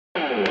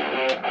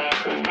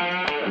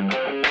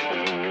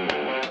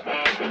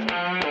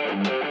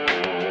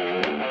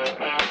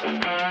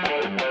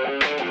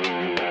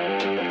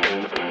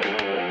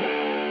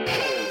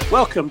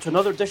Welcome to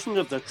another edition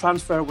of the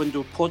Transfer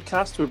Window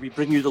podcast, where we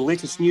bring you the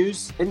latest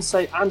news,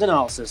 insight and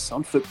analysis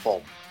on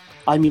football.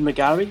 I'm Ian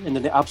McGarry, and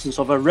in the absence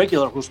of our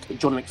regular host,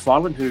 Johnny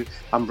McFarlane, who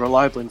I'm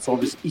reliably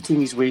informed is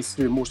eating his way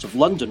through most of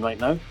London right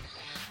now.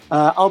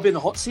 I'll be in the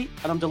hot seat,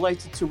 and I'm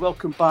delighted to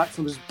welcome back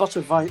from his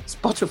butterfly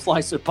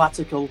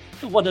sabbatical,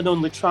 the one and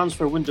only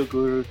transfer window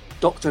guru,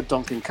 Dr.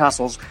 Duncan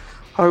Castles.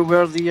 How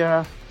were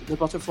the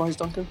butterflies,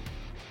 Duncan?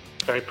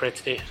 Very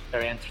pretty,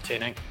 very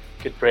entertaining.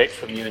 Good break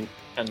from you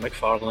and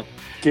McFarlane.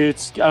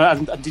 Good,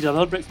 and indeed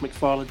another break from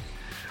McFarlane.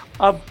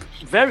 I'm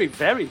very,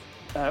 very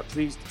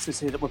pleased to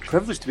say that we're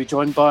privileged to be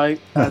joined by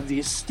the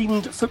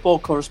esteemed football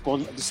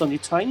correspondent of the Sunday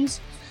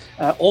Times,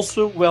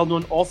 also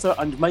well-known author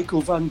and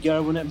Michael Van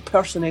Gerwen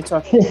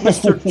impersonator,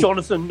 Mr.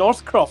 Jonathan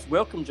Northcroft.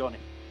 Welcome, Johnny.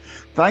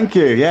 Thank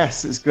you.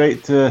 Yes, it's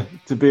great to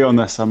be on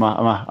this. I'm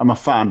a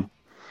fan.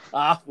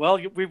 Well,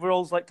 we were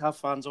always like to have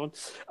fans on.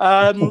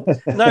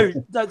 Now,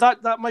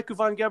 that Michael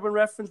Van Gerwen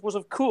reference was,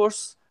 of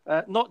course,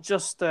 not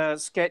just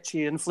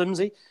sketchy and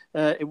flimsy.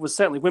 It was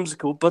certainly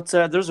whimsical, but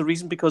there's a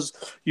reason, because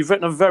you've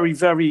written a very,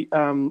 very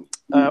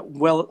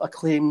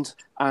well-acclaimed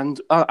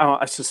and,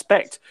 I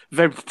suspect,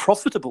 very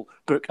profitable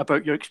book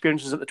about your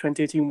experiences at the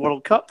 2018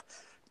 World Cup.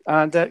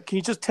 And can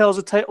you just tell us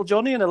the title,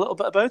 Johnny, and a little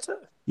bit about it?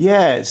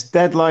 Yeah, it's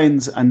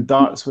Deadlines and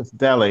Darts with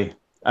Delhi.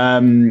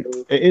 It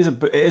is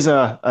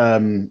a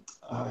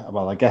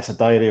I guess a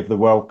diary of the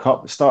World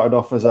Cup. It started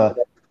off as a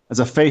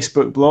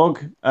Facebook blog,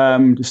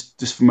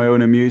 just for my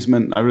own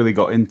amusement. I really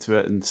got into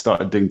it and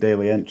started doing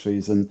daily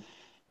entries. And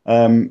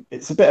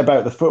it's a bit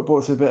about the football.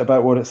 It's a bit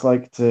about what it's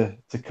like to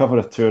cover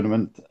a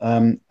tournament.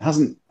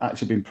 Hasn't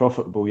actually been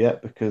profitable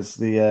yet, because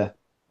the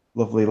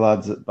lovely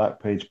lads at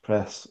Backpage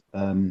Press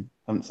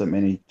haven't sent me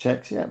any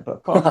checks yet. But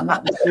apart from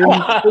that, it's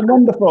been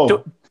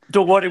wonderful.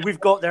 Don't worry, we've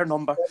got their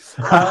number.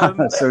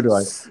 So do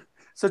I.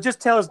 So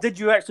just tell us, did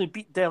you actually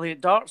beat Delhi at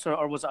darts,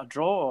 or was it a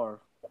draw?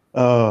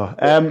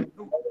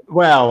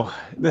 Well,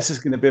 this is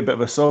going to be a bit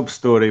of a sob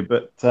story,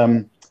 but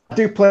I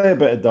do play a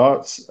bit of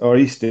darts, or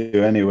used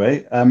to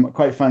anyway. I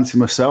quite fancy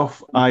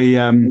myself.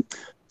 I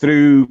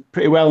threw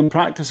pretty well in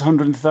practice,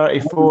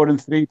 134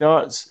 and 3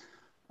 darts.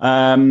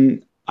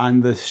 And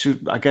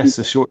I guess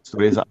the short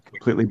story is I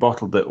completely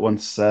bottled it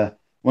once the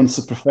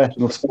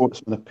professional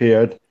sportsman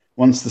appeared,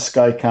 once the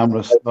Sky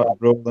cameras started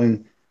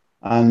rolling,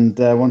 and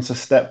once I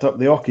stepped up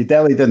the hockey.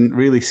 Delhi didn't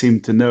really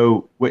seem to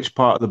know which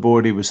part of the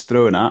board he was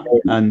thrown at,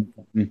 and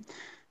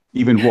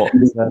even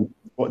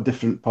what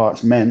different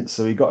parts meant.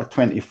 So he got a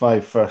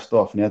 25 first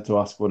off, and he had to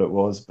ask what it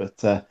was. But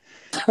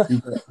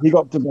he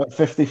got to about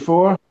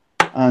 54,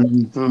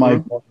 and my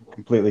ball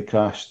completely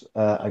crashed.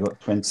 I got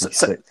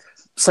 26.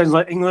 Sounds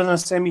like England in a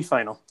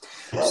semi-final.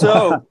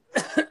 So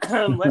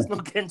let's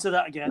not get into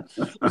that again.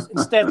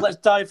 Instead, let's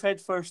dive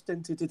headfirst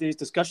into today's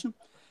discussion.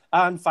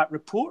 And in fact,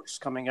 reports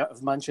coming out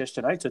of Manchester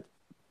United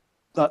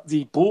that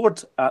the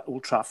board at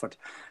Old Trafford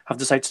have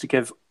decided to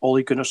give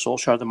Ole Gunnar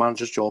Solskjaer the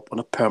manager's job on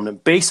a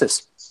permanent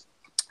basis.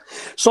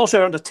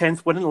 Solskjaer earned a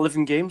 10th win in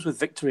 11 games with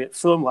victory at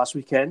Fulham last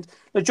weekend.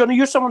 Now, Johnny,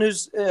 you're someone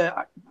who's,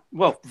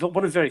 one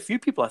of very few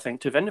people, I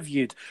think, to have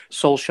interviewed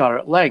Solskjaer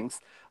at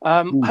length.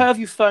 How have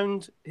you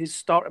found his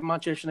start at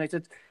Manchester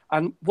United?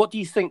 And what do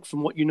you think,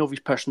 from what you know of his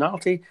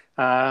personality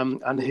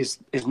and his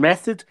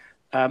method,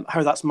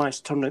 how that's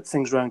managed to turn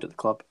things around at the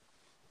club?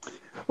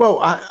 Well,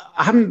 I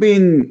haven't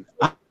been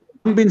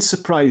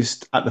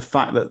surprised at the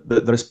fact that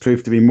there has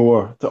proved to be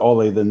more to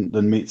Ole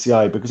than meets the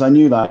eye, because I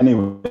knew that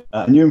anyway.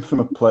 I knew him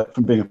from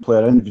being a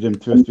player. I interviewed him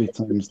 2 or 3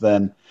 times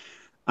then,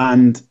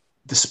 and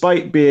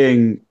despite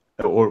being,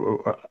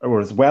 or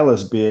as well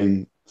as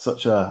being,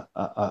 such a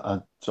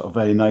sort of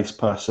very nice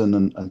person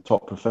and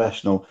top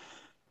professional,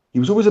 he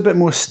was always a bit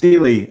more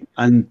steely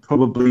and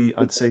probably,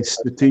 I'd say,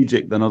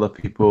 strategic than other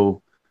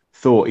people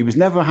thought. He was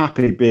never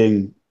happy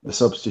being the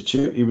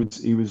substitute. He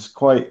was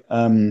quite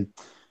sort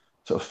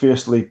of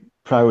fiercely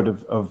proud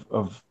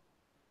of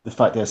the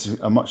fact he has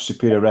a much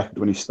superior record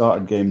when he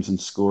started games and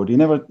scored. He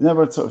never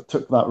sort of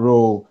took that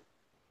role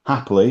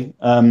happily.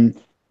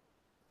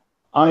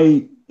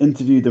 I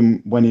interviewed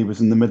him when he was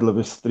in the middle of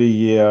his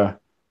 3-year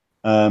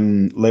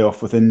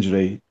layoff with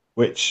injury,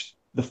 which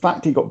the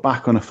fact he got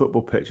back on a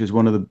football pitch is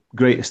one of the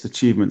greatest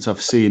achievements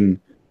I've seen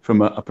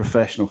from a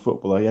professional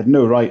footballer. He had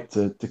no right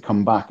to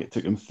come back. It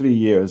took him 3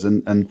 years,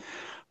 and I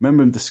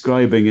remember him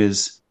describing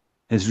his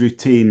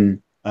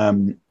routine.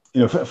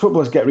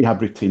 Footballers get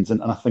rehab routines,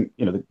 and I think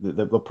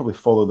they'll probably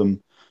follow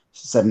them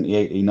 70,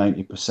 80,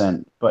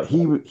 90%. But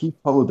he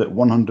followed it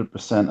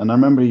 100%. And I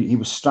remember he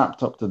was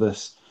strapped up to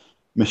this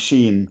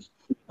machine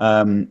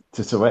to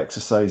sort of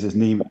exercise his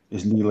knee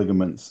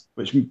ligaments,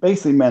 which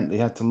basically meant that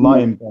he had to lie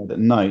in bed at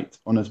night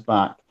on his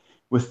back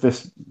with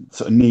this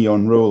sort of knee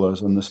on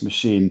rollers on this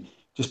machine,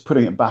 just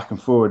putting it back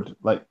and forward,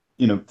 like,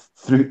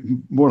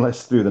 through more or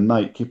less through the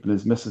night, keeping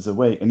his missus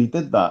awake. And he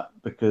did that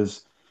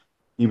because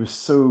he was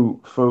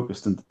so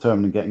focused and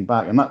determined in getting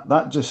back. And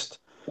that just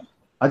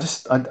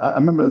I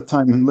remember at the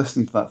time and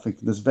listening to that,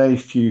 thinking there's very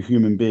few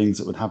human beings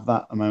that would have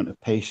that amount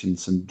of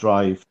patience and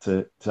drive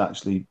to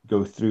actually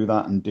go through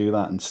that and do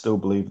that and still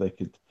believe they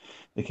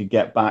could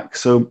get back.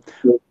 So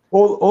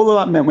all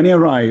of that meant when he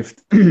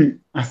arrived,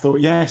 I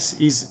thought, yes,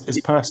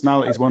 his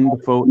personality is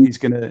wonderful. He's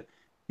gonna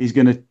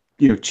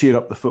cheer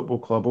up the football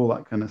club, all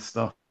that kind of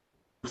stuff.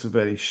 Also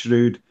very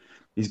shrewd.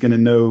 He's going to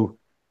know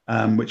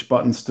which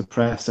buttons to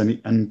press,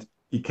 and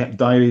he kept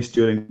diaries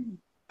during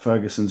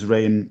Ferguson's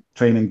reign,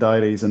 training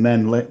diaries, and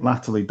then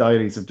latterly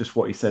diaries of just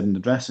what he said in the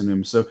dressing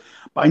room. So,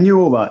 but I knew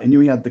all that. I knew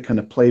he had the kind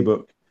of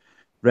playbook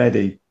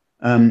ready.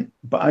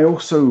 But I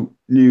also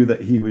knew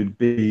that he would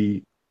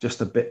be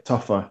just a bit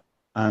tougher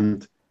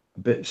and a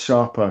bit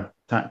sharper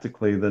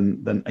tactically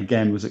than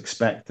again was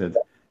expected.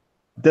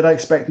 Did I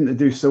expect him to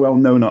do so well?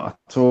 No, not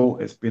at all.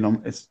 It's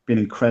been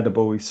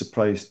incredible. He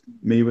surprised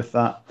me with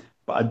that.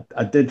 But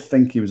I did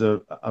think he was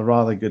a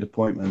rather good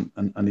appointment,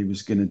 and he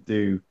was going to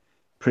do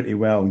pretty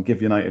well and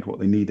give United what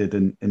they needed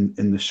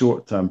in the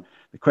short term.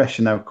 The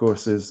question now, of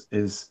course,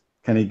 is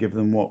can he give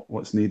them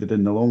what's needed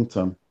in the long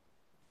term?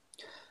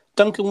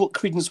 Duncan, what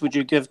credence would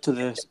you give to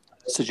the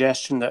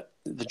suggestion that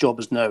the job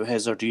is now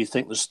his, or do you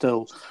think there's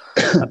still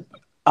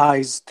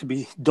I's to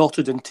be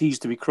dotted and T's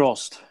to be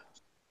crossed?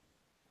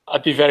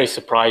 I'd be very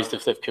surprised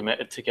if they've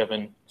committed to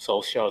giving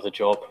Solskjaer the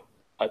job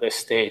at this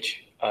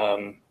stage.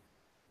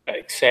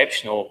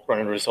 Exceptional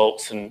running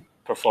results and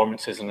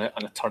performances and a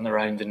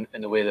turnaround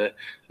in the way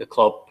the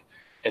club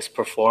is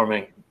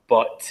performing.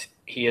 But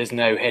he is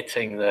now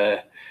hitting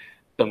the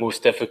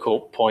most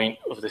difficult point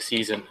of the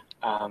season.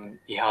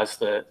 He has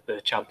the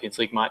Champions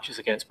League matches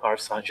against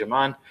Paris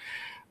Saint-Germain.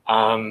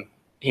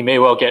 He may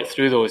well get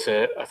through those.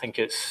 I think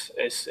it's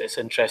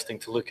interesting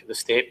to look at the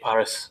state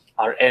Paris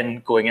are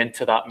in going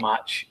into that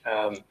match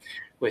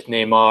with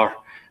Neymar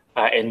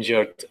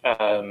injured,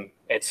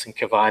 Edson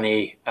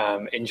Cavani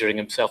injuring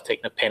himself,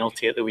 taking a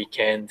penalty at the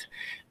weekend.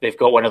 They've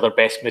got one of their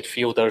best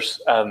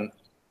midfielders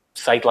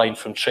sidelined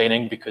from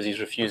training because he's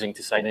refusing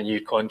to sign a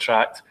new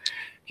contract.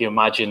 Can you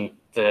imagine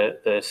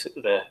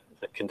the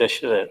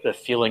condition, the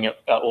feeling at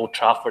Old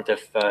Trafford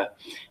if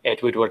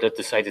Ed Woodward had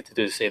decided to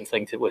do the same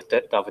thing with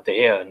David De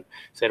Gea and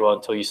said, well,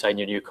 until you sign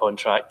your new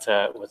contract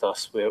with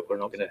us, we're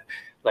not going to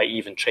let you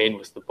even train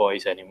with the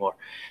boys anymore.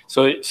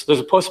 So there's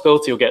a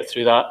possibility he'll get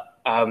through that.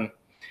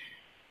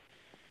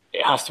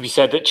 It has to be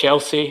said that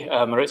Chelsea,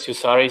 Maurizio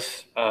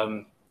Sarri's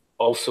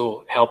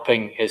also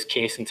helping his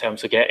case in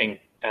terms of getting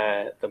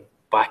them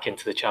back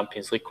into the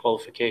Champions League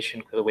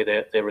qualification, the way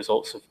their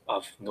results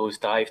have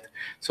nosedived.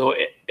 So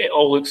it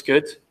all looks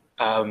good.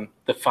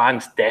 The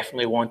fans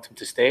definitely want him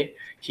to stay.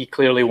 He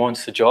clearly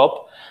wants the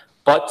job,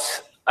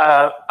 but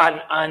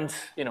and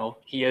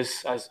he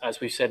is, as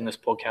we've said in this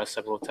podcast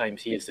several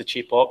times, he is the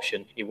cheap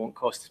option. He won't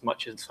cost as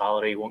much in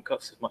salary, he won't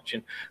cost as much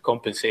in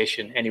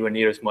compensation, anywhere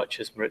near as much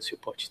as Maurizio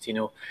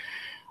Pochettino.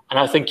 And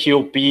I think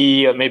he'll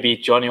be, maybe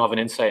Johnny will have an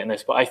insight in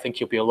this, but I think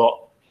he'll be a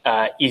lot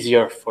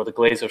easier for the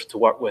Glazers to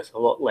work with, a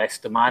lot less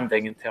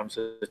demanding in terms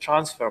of the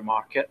transfer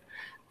market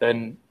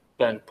than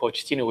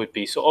Pochettino would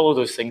be. So all of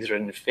those things are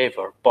in his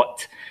favour.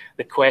 But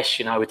the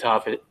question I would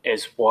have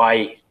is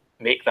why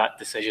make that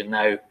decision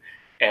now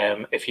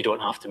if you don't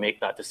have to make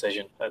that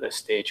decision at this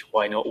stage?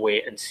 Why not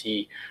wait and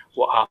see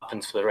what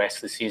happens for the rest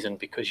of the season?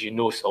 Because you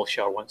know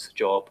Solskjaer wants the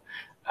job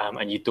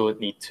and you don't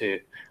need to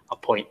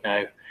appoint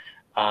now.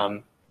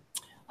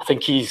 I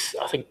think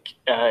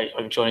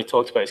Johnny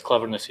talked about his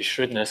cleverness, his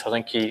shrewdness. I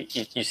think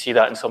you see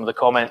that in some of the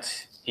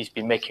comments he's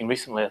been making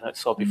recently. I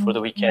saw before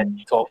the weekend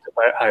he talked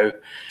about how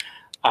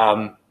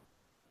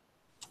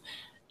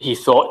he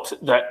thought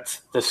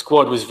that the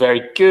squad was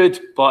very good,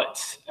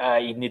 but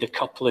he'd need a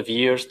couple of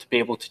years to be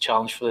able to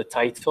challenge for the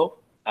title,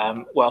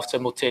 while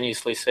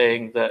simultaneously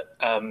saying that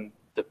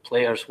the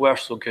players were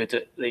so good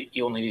that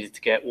he only needed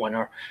to get 1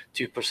 or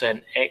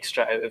 2%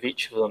 extra out of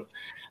each of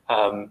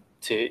them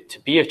to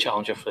be a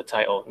challenger for the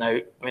title. Now,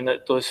 I mean,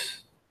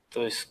 those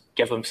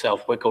give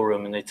himself wiggle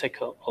room and they tick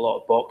a lot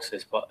of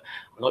boxes, but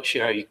I'm not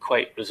sure how you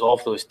quite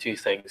resolve those two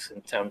things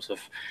in terms of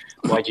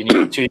why do you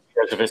need 2 years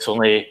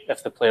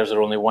if the players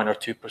are only 1 or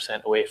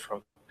 2% away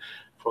from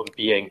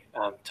being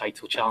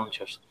title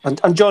challengers.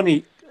 And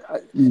Johnny,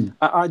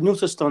 I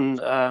noticed on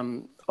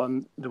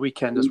the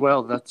weekend as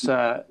well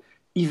that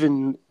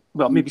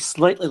maybe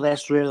slightly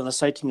less rare than a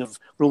sighting of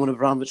Roman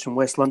Abramovich in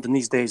West London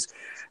these days,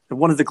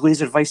 one of the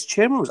Glazer vice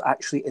chairman was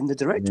actually in the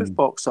director's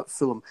box at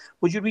Fulham.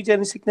 Would you read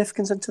any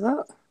significance into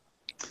that?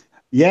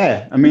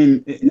 Yeah, I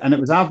mean, and it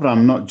was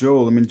Avram, not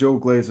Joel. I mean, Joel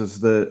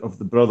Glazer's of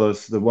the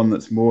brothers, the one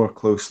that's more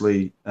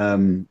closely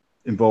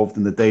involved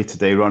in the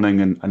day-to-day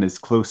running and is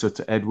closer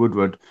to Ed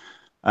Woodward.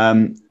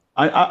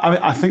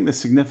 I think the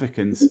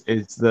significance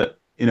is that,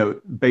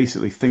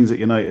 basically things at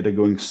United are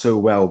going so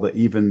well that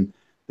even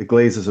the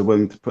Glazers are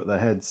willing to put their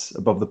heads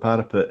above the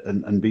parapet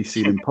and be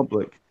seen in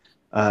public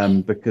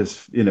because,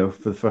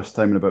 for the first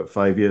time in about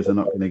 5 years, they're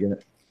not going to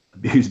get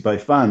abused by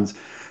fans.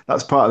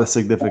 That's part of the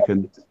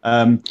significance.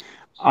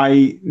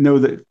 I know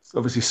that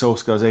obviously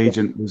Solskjaer's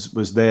agent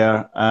was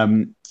there.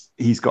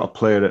 He's got a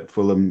player at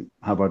Fulham,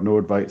 Havard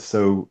Nordveit,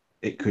 so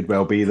it could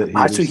well be that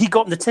he So he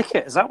got in the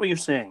ticket. Is that what you're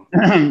saying?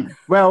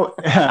 Well,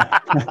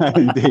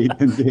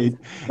 indeed.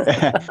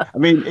 I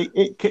mean,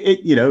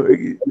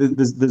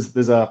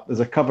 there's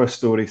a cover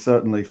story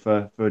certainly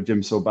for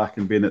Jim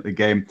Solbakken being at the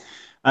game,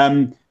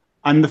 and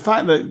the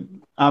fact that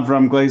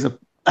Avram Glazer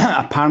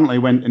apparently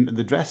went into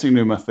the dressing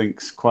room, I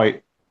think, is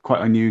quite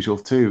unusual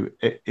too.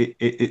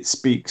 It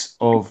speaks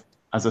of,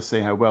 as I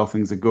say, how well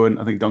things are going.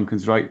 I think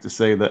Duncan's right to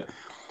say that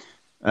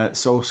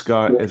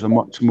Solskjaer is a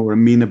much more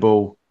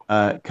amenable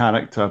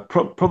character,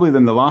 probably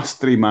than the last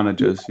three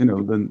managers,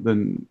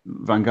 than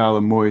Van Gaal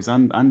and Moyes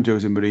and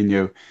Jose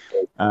Mourinho.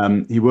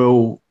 He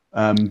will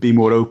be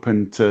more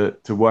open to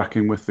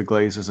working with the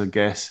Glazers, I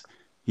guess.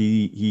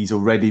 He's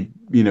already,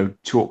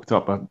 chalked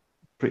up a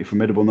pretty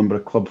formidable number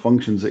of club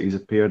functions that he's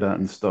appeared at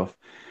and stuff.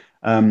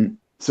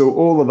 So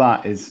all of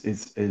that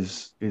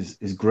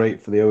is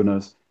great for the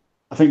owners.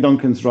 I think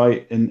Duncan's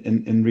right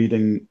in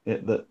reading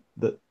it that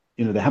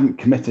they haven't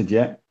committed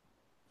yet.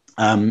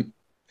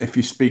 If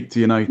you speak to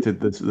United,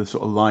 the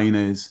sort of line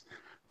is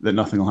that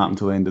nothing will happen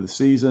till the end of the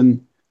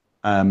season.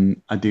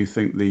 I do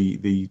think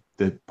the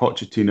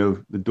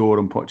Pochettino, the door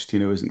on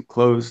Pochettino isn't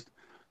closed.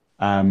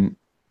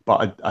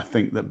 But I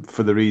think that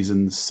for the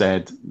reasons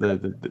said, the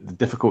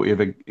difficulty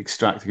of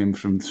extracting him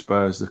from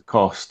Spurs, the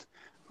cost,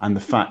 and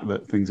the fact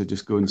that things are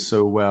just going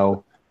so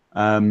well,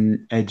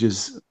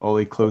 edges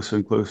Ole closer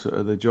and closer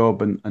to the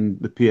job, and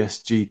the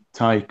PSG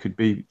tie could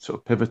be sort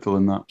of pivotal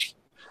in that.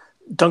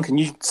 Duncan,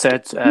 you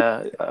said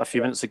a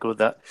few minutes ago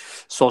that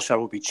Solskjaer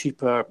will be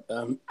cheaper,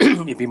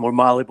 he'll be more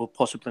malleable,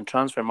 possibly in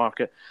transfer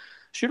market.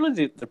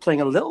 Surely they're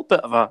playing a little bit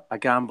of a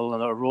gamble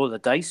and a roll of the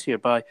dice here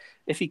by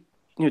if he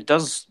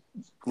does,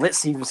 let's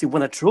see,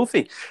 win a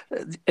trophy.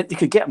 They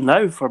could get him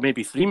now for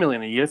maybe $3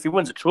 million a year. If he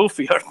wins a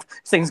trophy or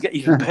things get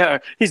even better,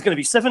 he's going to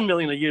be $7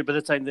 million a year by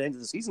the time the end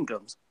of the season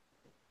comes.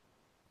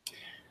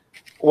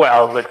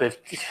 Well, look,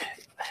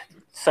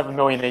 $7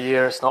 million a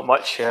year is not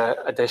much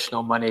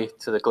additional money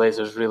to the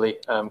Glazers, really,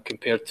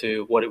 compared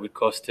to what it would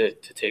cost to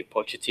take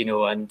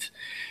Pochettino. And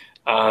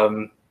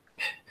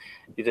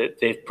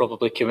they've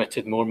probably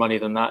committed more money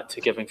than that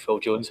to giving Phil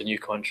Jones a new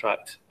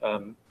contract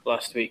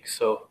last week.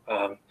 So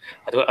I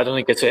don't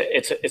think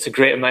it's a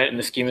great amount in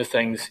the scheme of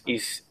things.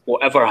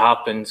 Whatever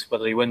happens,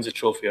 whether he wins a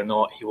trophy or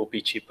not, he will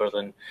be cheaper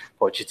than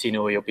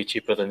Pochettino. He'll be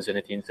cheaper than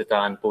Zinedine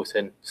Zidane, both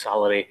in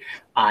salary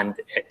and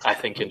I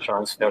think in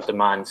transfer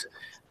demands.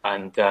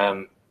 And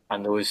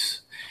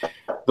those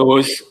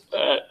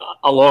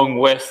along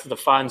with the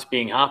fans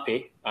being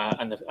happy,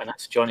 and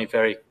that's Johnny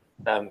very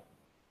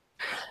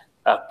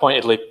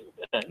pointedly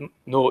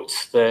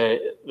notes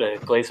the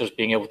Glazers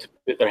being able to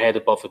put their head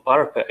above the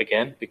parapet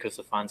again because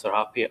the fans are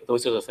happy.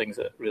 Those are the things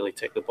that really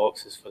tick the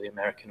boxes for the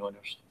American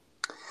owners.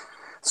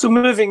 So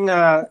moving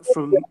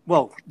from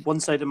one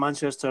side of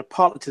Manchester,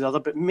 partly to the other,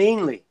 but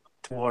mainly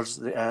towards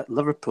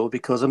Liverpool,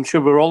 because I'm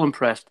sure we're all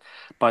impressed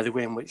by the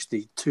way in which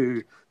the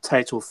two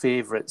title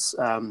favourites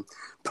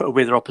put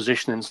away their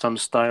opposition in some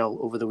style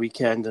over the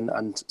weekend,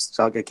 and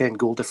again,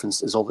 goal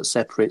difference is all that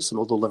separates them,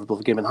 although Liverpool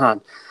have a game in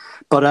hand.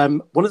 But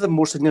one of the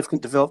more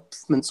significant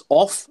developments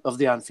off of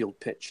the Anfield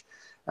pitch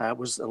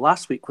was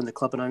last week when the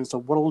club announced a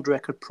world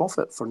record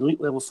profit for an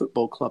elite level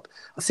football club,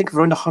 I think of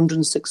around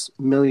 £106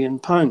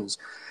 million.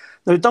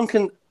 Now,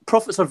 Duncan,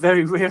 profits are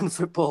very rare in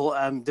football,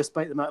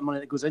 despite the amount of money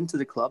that goes into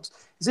the clubs.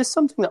 Is this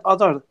something that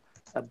other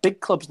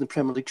big clubs in the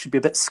Premier League should be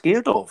a bit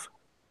scared of?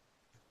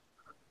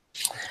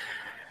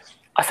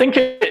 I think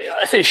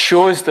it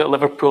shows that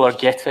Liverpool are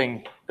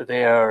getting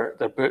their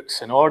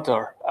books in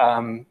order.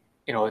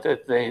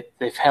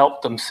 They've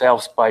helped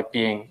themselves by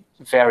being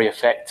very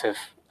effective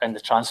in the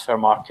transfer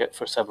market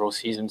for several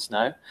seasons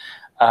now.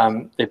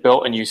 They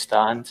built a new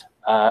stand,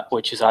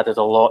 which has added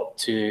a lot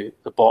to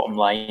the bottom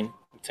line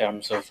in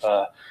terms of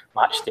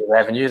match day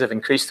revenue. They've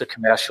increased their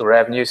commercial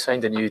revenue,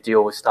 signed a new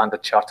deal with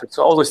Standard Chartered.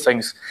 So all those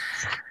things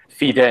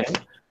feed in.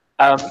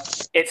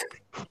 It's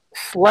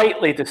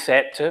slightly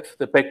deceptive,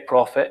 the big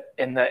profit,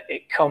 in that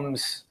it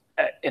comes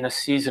in a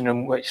season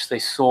in which they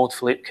sold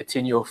Philippe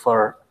Coutinho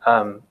for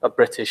a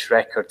British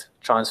record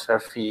transfer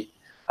fee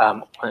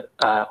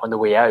on the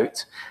way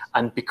out.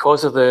 And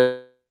because of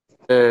the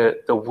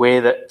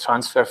way that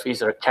transfer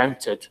fees are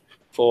accounted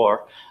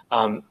for,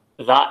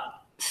 that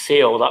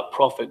sale, that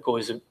profit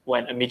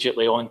went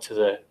immediately onto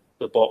the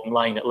bottom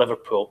line at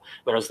Liverpool,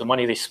 whereas the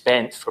money they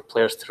spent for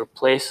players to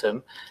replace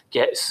him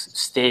gets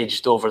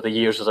staged over the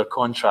years of their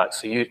contract.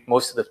 So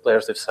most of the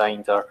players they've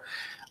signed are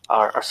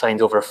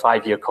signed over a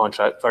 5-year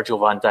contract. Virgil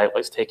van Dijk,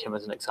 let's take him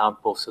as an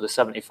example. So the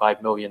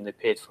 75 million they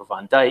paid for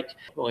Van Dijk,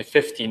 only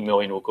 15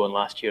 million will go in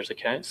last year's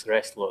accounts. The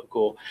rest will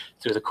go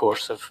through the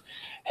course of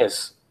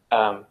his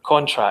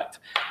contract,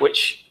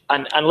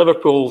 and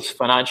Liverpool's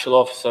financial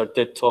officer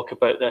did talk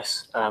about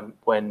this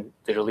when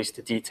they released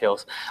the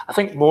details. I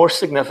think more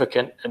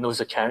significant in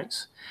those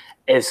accounts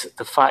is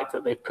the fact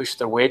that they pushed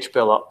their wage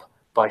bill up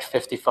by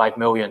 55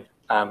 million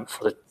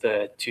for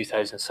the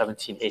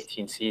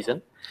 2017-18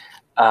 season.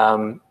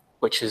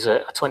 which is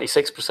a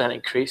 26%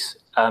 increase.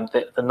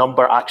 The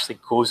number actually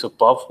goes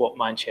above what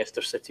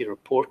Manchester City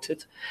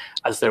reported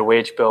as their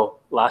wage bill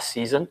last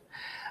season.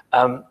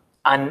 And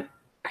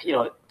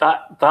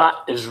that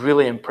is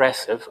really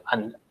impressive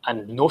and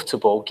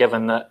notable,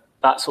 given that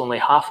that's only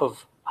half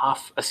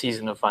a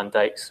season of Van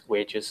Dijk's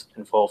wages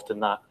involved in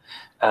that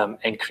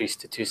increase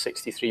to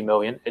 263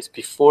 million. It's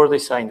before they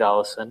signed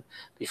Alisson,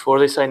 before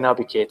they signed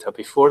Naby Keita,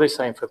 before they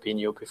signed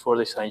Fabinho, before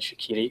they signed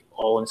Shaqiri,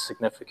 all in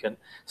significant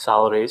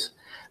salaries,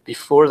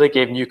 before they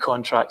gave new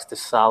contracts to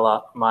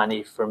Salah,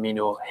 Mane,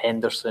 Firmino,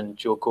 Henderson,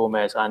 Joe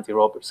Gomez, Andy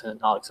Robertson,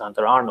 and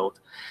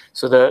Alexander-Arnold.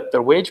 So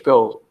their wage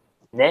bill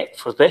net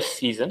for this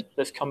season,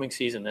 this coming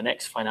season, the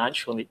next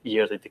financial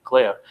year they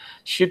declare,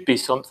 should be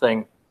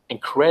something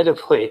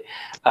incredibly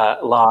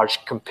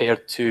large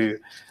compared to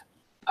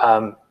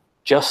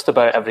just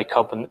about every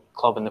club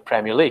in the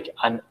Premier League.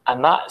 And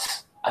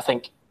that's, I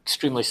think,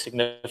 extremely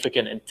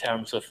significant in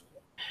terms of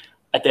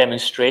a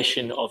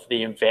demonstration of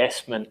the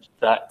investment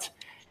that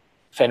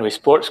Fenway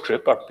Sports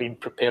Group are being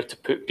prepared to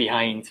put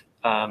behind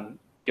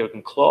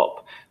Jurgen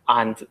Klopp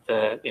and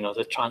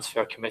the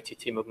transfer committee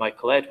team of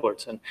Michael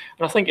Edwards. And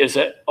I think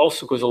it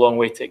also goes a long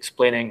way to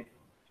explaining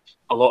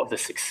a lot of the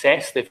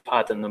success they've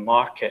had in the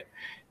market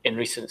in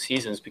recent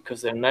seasons,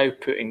 because they're now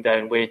putting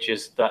down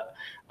wages that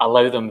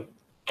allow them,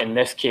 in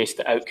this case,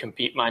 to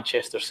outcompete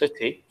Manchester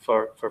City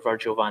for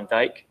Virgil van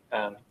Dijk.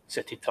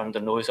 City turned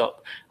their nose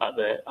up at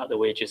the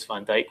wages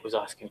Van Dijk was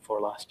asking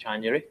for last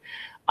January,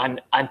 and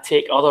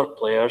take other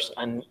players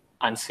and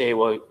say,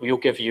 well, we'll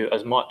give you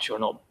as much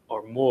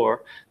or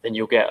more than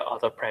you'll get at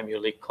other Premier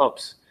League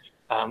clubs,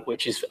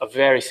 which is a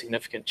very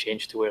significant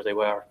change to where they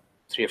were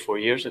 3 or 4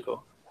 years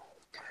ago.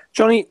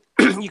 Johnny,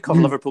 you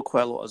cover Liverpool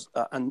quite a lot,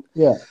 and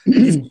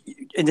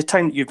in the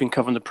time that you've been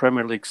covering the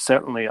Premier League,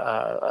 certainly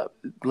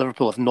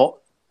Liverpool have not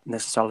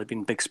necessarily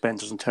been big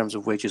spenders in terms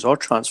of wages or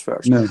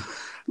transfers. No.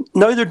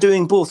 Now they're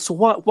doing both. So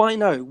why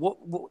now?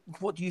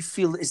 What do you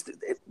feel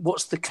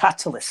what's the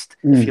catalyst,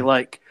 if you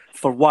like,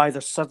 for why they're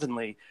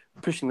suddenly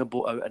pushing the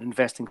boat out and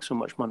investing so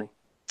much money?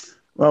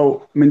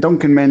 Well, I mean,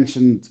 Duncan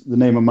mentioned the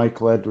name of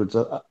Michael Edwards.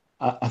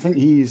 I think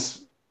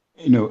he's,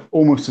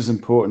 almost as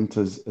important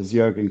as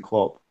Jurgen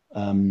Klopp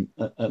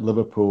at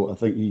Liverpool. I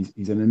think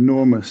he's an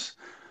enormous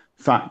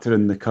factor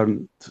in the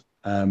current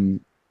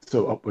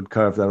sort of upward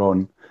curve they're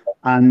on.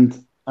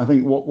 And I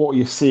think what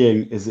you're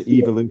seeing is the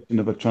evolution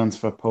of a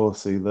transfer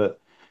policy that,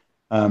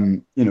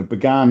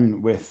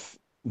 began with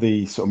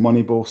the sort of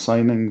Moneyball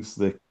signings.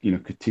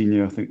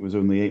 Coutinho, I think, was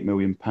only £8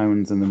 million,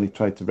 and then they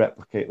tried to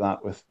replicate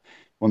that with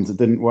ones that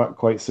didn't work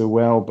quite so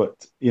well.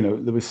 But,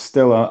 there was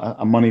still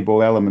a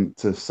Moneyball element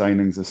to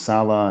signings of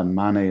Salah and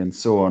Mane and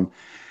so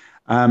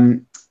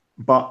on.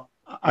 But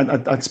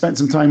I'd spent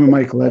some time with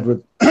Michael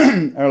Edwards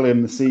earlier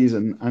in the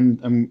season,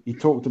 and he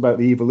talked about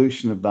the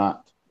evolution of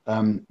that,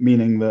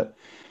 meaning that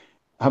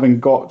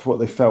having got what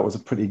they felt was a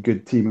pretty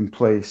good team in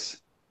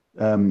place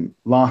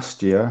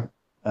last year,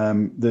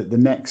 the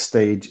next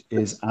stage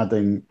is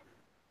adding,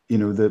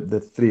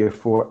 the 3 or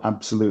 4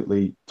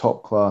 absolutely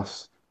top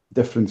class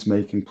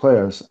difference-making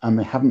players, and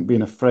they haven't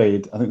been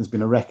afraid. I think there's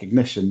been a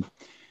recognition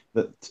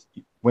that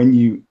when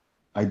you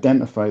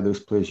identify those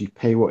players, you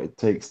pay what it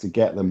takes to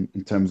get them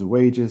in terms of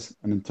wages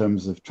and in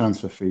terms of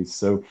transfer fees.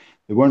 So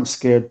they weren't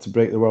scared to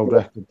break the world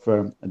record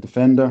for a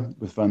defender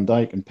with Van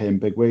Dijk and pay him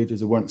big wages.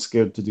 They weren't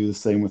scared to do the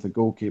same with a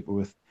goalkeeper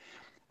with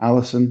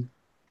Alisson.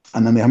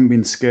 And then they haven't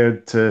been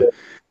scared to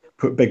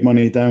put big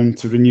money down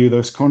to renew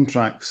those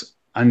contracts.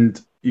 And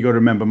you got to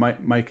remember,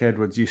 Mike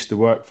Edwards used to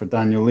work for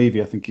Daniel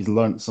Levy. I think he's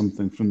learnt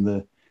something from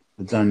the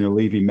Daniel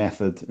Levy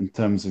method in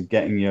terms of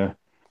getting your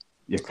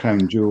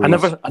crown jewels.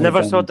 I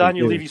never saw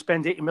Daniel Levy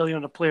spend 80 million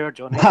on a player,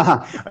 Johnny.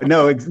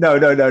 No. I'm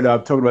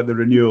talking about the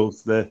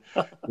renewals,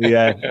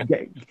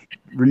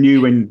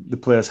 renew when the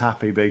player's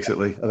happy.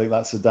 Basically, I think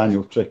that's the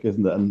Daniel trick,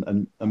 isn't it?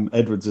 And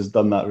Edwards has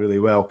done that really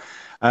well.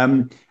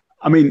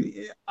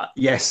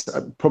 Yes,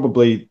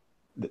 probably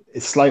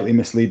it's slightly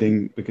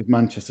misleading because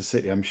Manchester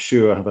City, I'm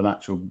sure, have an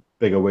actual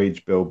bigger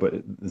wage bill, but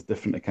there's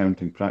different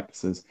accounting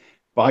practices.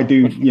 But I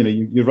do,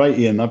 you're right,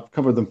 Ian. I've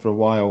covered them for a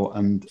while,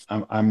 and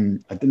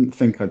I didn't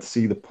think I'd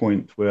see the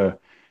point where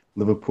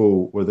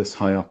Liverpool were this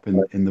high up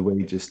in the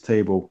wages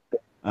table.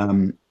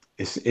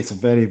 It's a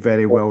very,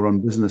 very well-run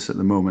business at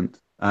the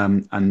moment.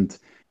 And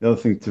the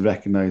other thing to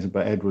recognise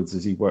about Edwards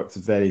is he works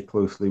very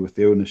closely with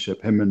the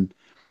ownership. Him and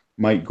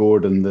Mike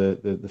Gordon,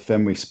 the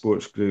Fenway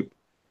Sports Group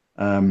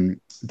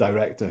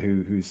director,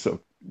 who's sort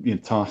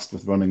of tasked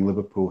with running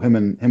Liverpool. Him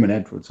and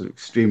Edwards are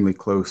extremely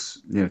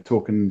close.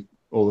 Talking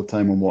all the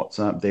time on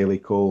WhatsApp, daily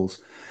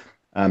calls.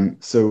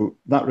 So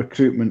that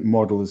recruitment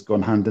model has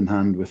gone hand in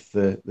hand with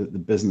the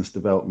business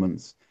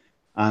developments,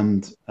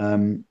 and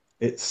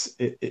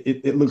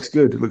it looks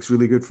good. It looks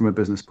really good from a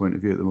business point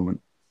of view at the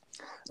moment.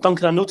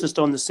 Duncan, I noticed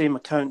on the same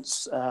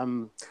accounts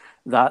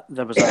that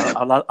there was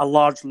a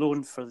large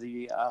loan for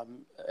the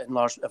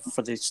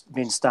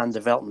main stand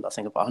development. I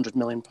think about £100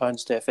 million to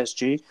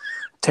FSG,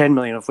 10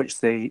 million of which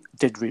they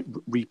did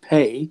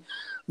repay.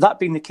 That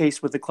being the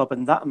case with the club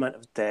and that amount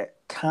of debt,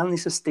 can they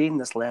sustain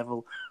this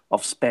level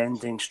of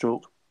spending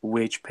stroke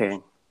wage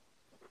paying?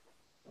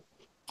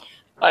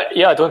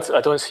 I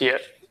don't see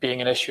it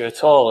being an issue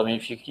at all. I mean,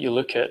 if you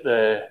look at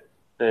the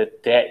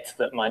debt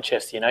that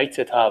Manchester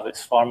United have,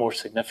 it's far more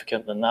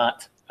significant than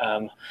that.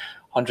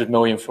 100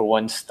 million for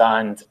one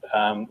stand,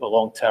 a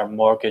long-term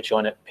mortgage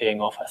on it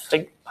paying off. I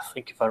think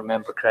if I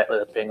remember correctly,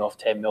 they're paying off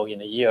 10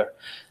 million a year.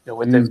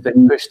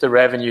 They've pushed the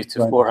revenue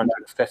to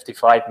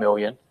 455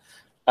 million.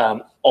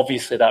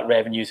 Obviously, that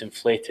revenue is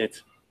inflated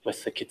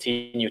with the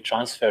Coutinho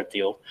transfer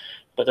deal,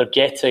 but they're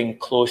getting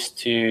close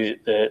to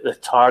the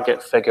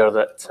target figure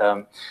that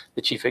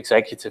the chief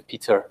executive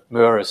Peter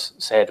Moore has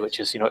said, which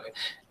is,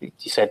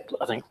 he said,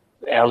 I think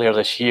earlier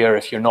this year,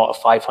 if you're not a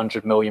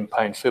 £500 million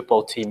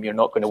football team, you're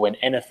not going to win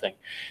anything.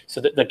 So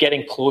they're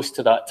getting close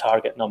to that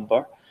target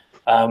number.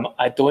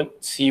 I don't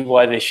see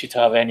why they should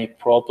have any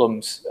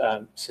problems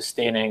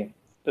sustaining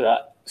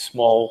that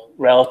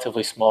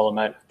relatively small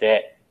amount of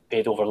debt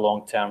paid over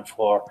long term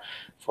for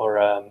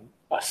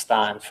a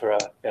stand, for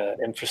a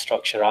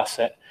infrastructure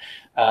asset.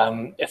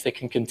 If they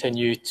can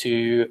continue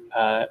to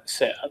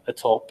sit at the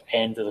top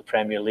end of the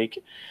Premier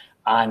League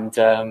and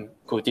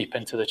go deep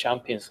into the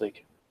Champions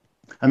League.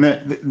 And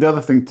the other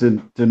thing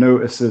to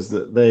notice is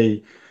that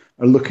they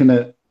are looking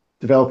at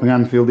developing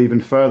Anfield even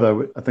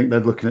further. I think they're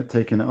looking at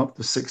taking it up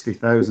to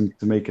 60,000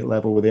 to make it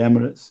level with the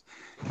Emirates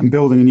and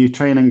building a new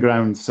training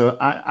ground. So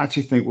I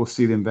actually think we'll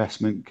see the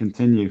investment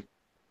continue.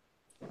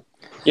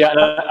 Yeah,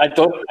 and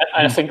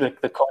I think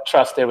the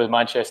contrast there with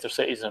Manchester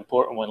City is an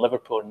important one.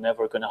 Liverpool are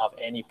never going to have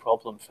any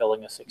problem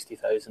filling a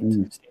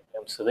 60,000 stadium.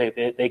 So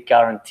they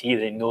guarantee,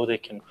 they know they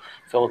can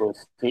fill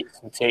those seats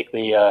and take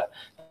the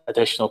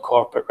additional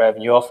corporate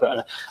revenue off it.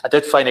 And I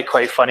did find it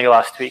quite funny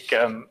last week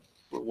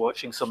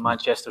watching some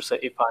Manchester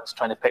City fans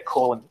trying to pick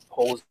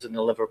holes in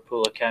the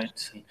Liverpool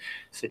accounts and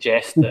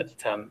suggest that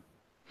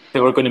they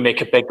were going to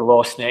make a big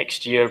loss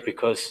next year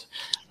because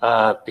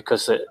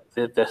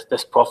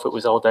this profit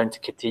was all down to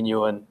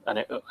Coutinho and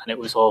it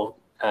was all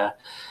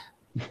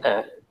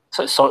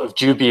sort of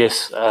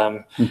dubious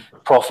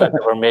profit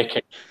that we're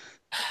making.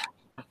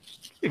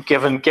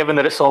 Given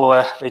that it's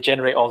all they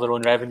generate all their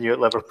own revenue at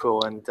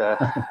Liverpool, and that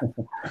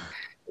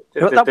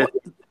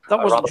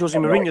wasn't Jose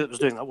Mourinho that was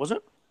doing that, was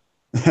it?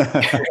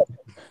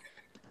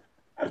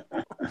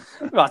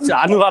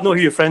 I know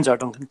who your friends are,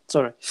 Duncan.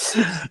 Sorry.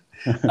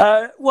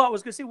 What I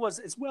was going to say was,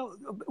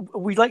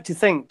 we'd like to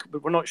think,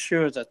 but we're not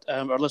sure that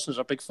our listeners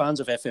are big fans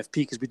of FFP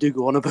because we do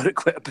go on about it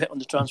quite a bit on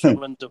the transfer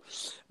window.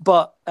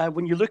 But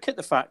when you look at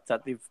the fact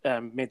that they've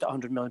made that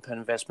 £100 million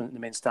investment in the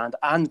main stand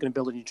and going to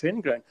build a new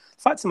training ground,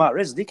 the fact of the matter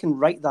is they can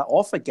write that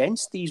off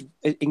against these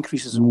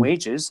increases in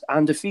wages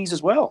and the fees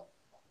as well.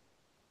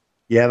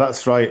 Yeah,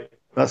 that's right.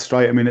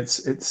 I mean,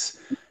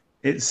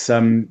 it's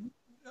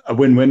a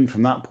win-win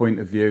from that point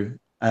of view.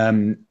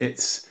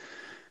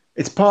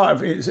 It's part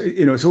of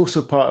it's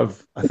also part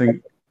of, I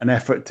think, an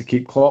effort to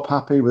keep Klopp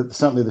happy. With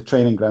certainly the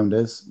training ground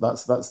is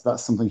that's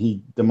something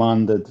he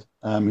demanded.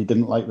 He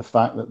didn't like the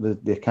fact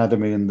that the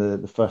academy and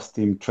the first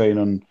team train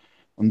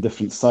on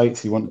different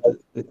sites. He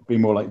wanted it to be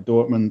more like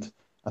Dortmund.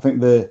 I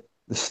think the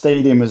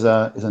stadium is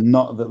a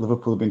nut that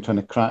Liverpool have been trying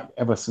to crack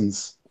ever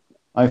since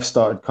I've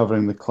started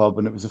covering the club,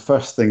 and it was the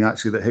first thing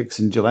actually that Hicks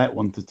and Gillette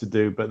wanted to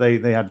do, but they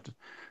had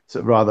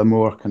sort of rather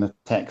more kind of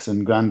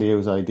Texan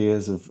grandiose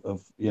ideas of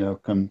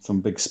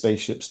some big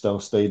spaceship style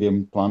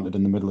stadium planted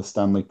in the middle of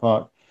Stanley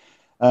Park.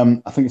 I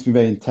think it's been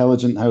very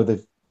intelligent how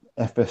the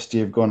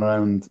FSG have gone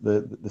around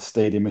the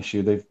stadium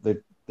issue. They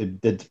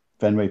did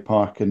Fenway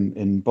Park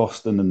in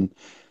Boston and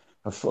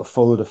have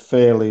followed a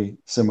fairly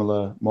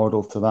similar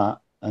model to that.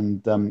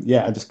 And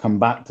I just come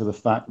back to the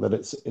fact that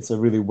it's a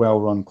really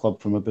well run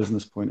club from a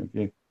business point of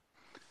view.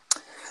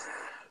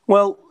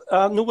 Well,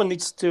 no one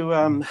needs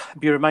to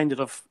be reminded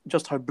of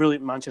just how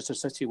brilliant Manchester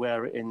City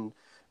were in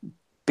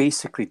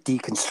basically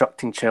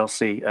deconstructing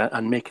Chelsea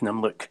and making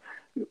them look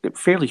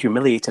fairly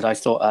humiliated, I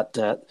thought, at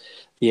the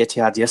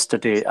Etihad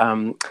yesterday.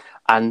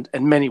 And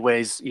in many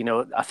ways,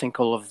 I think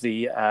all of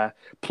the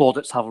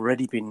plaudits have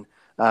already been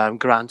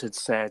granted,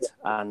 said,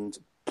 and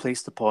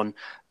placed upon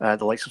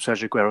the likes of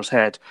Sergio Aguero's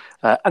head.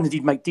 And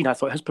indeed, Mike Dean, I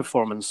thought his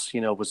performance,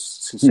 was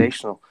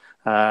sensational.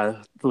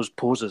 Those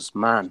poses,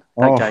 man,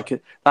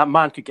 that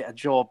man could get a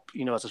job,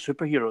 as a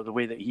superhero, the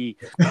way that he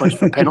punched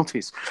for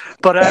penalties.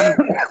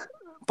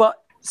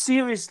 But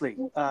seriously,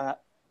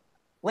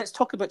 let's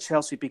talk about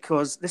Chelsea,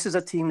 because this is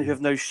a team who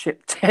have now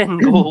shipped 10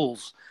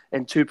 goals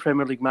in 2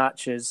 Premier League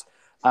matches.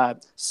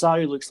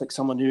 Sarri looks like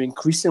someone who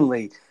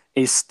increasingly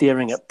is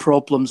staring at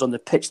problems on the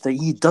pitch that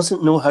he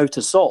doesn't know how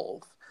to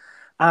solve.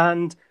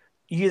 And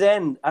you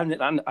then,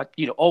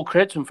 all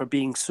credit to him for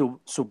being so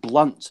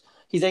blunt.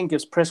 He then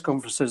gives press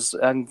conferences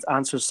and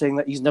answers saying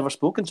that he's never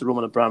spoken to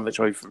Roman Abramovich,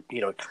 or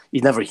he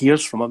never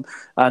hears from him,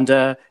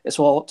 and it's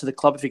all up to the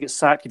club if he gets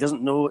sacked. He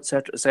doesn't know,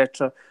 etc.,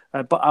 etc.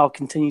 But I'll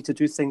continue to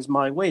do things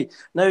my way.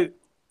 Now,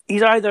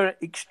 he's either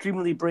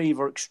extremely brave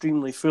or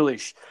extremely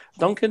foolish.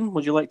 Duncan,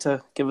 would you like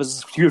to give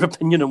us your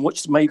opinion on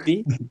which it might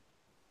be?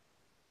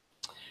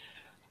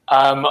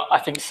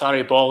 I think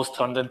Sarriball's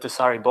turned into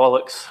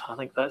Sarriballocks. I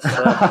think that's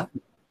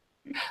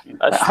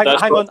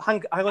Hang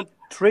on.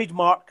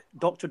 Trademark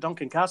Dr.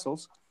 Duncan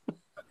Castles.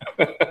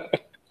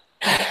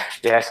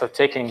 Yeah, so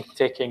taking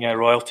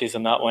royalties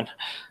on that one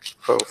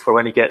for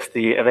when he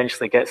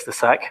eventually gets the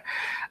sack.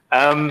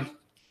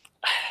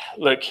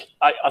 Look,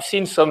 I've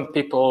seen some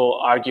people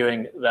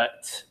arguing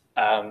that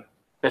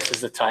this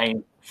is the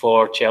time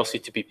for Chelsea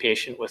to be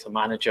patient with a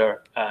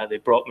manager. They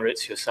brought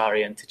Maurizio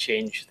Sarri in to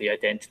change the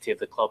identity of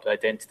the club, the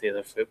identity of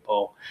their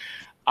football,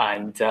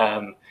 and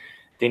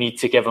they need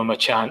to give him a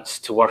chance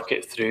to work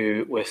it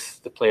through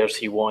with the players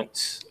he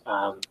wants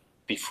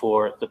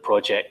before the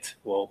project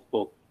will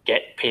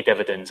pay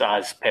dividends,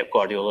 as Pep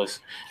Guardiola's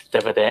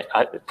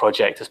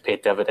project has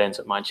paid dividends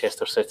at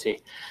Manchester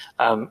City.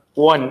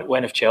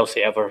 When have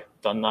Chelsea ever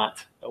done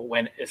that?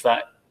 When has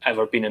that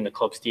ever been in the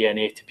club's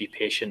DNA to be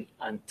patient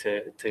and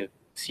to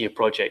see a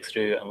project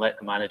through and let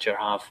the manager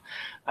have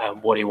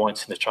what he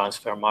wants in the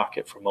transfer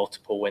market for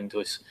multiple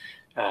windows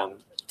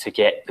to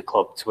get the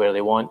club to where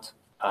they want?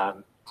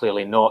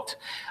 Clearly not.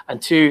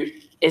 And two,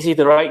 is he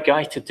the right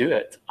guy to do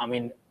it? I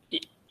mean,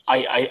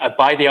 I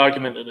buy the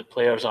argument that the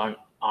players aren't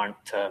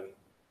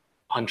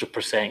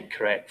 100%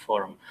 correct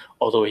for him.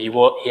 Although he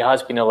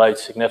has been allowed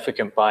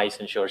significant buys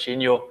in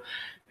Jorginho,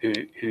 who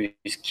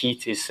is key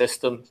to his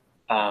system,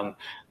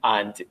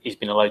 and he's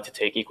been allowed to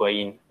take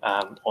Higuain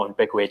on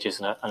big wages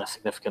and a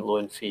significant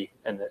loan fee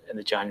in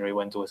the January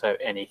window without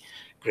any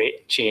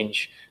great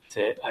change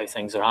to how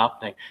things are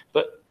happening.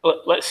 But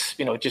let's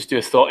just do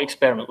a thought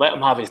experiment. Let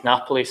him have his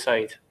Napoli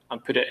side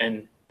and put it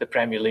in the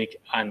Premier League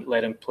and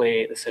let him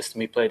play the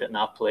system he played at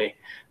Napoli,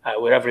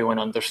 where everyone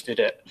understood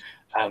it,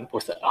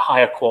 with a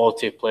higher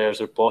quality of players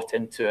who bought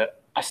into it.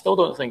 I still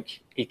don't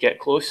think he'd get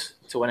close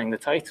to winning the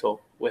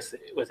title with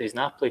his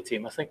Napoli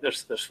team. I think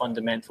there's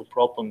fundamental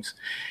problems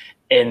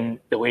in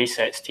the way he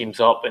sets teams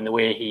up, in the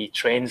way he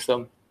trains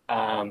them,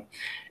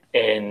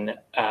 in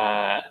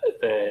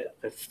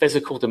the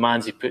physical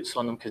demands he puts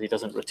on them because he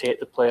doesn't rotate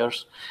the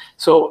players.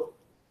 So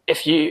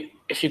if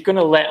you're going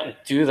to let him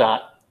do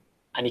that,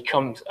 and he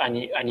comes and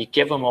you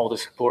give him all the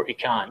support he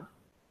can,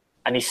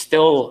 and he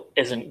still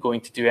isn't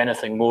going to do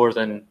anything more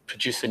than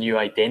produce a new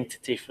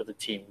identity for the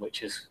team,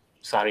 which is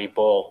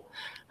Sarriball,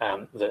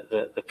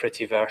 the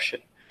pretty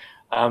version.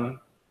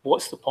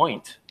 What's the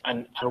point?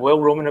 And will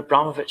Roman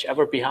Abramovich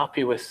ever be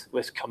happy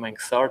with coming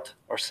third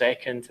or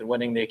second and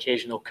winning the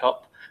occasional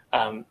cup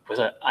with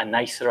a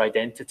nicer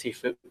identity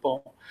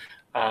football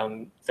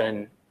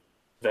than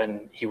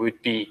he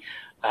would be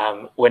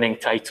winning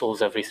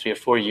titles every 3 or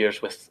 4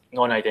 years with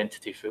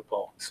non-identity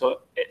football?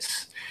 So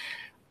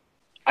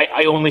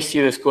I only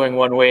see this going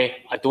one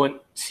way. I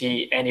don't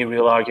see any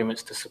real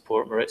arguments to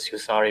support Maurizio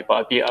Sarri,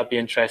 but I'd be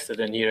interested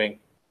in hearing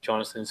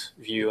Jonathan's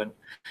view on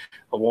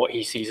what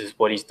he sees as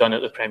what he's done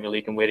at the Premier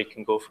League and where he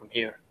can go from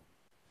here.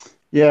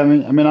 Yeah,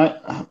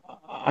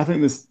 I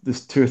think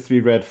there's 2 or 3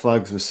 red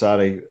flags with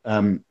Sarri.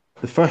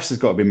 The first has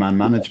got to be man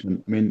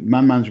management. I mean,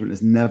 man management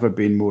has never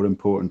been more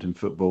important in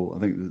football. I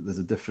think there's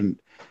a different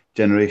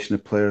generation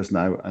of players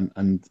now,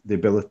 and the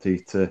ability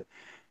to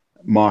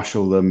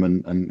marshal them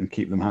and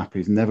keep them happy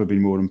has never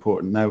been more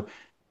important. Now,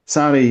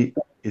 Sarri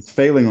is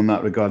failing on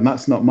that regard, and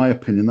that's not my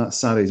opinion. That's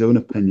Sarri's own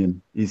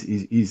opinion.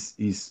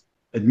 He's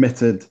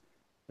admitted,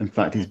 in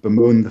fact, he's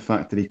bemoaned the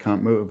fact that he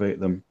can't motivate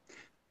them.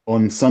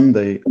 On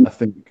Sunday, I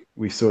think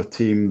we saw a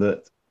team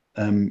that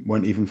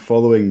weren't even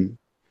following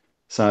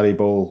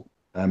Sarriball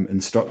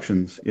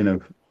instructions.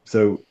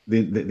 So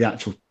the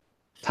actual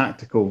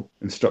tactical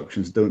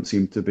instructions don't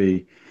seem to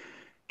be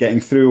getting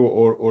through,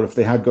 or if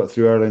they had got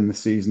through early in the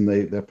season,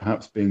 they're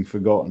perhaps being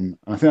forgotten.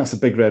 And I think that's a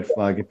big red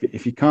flag.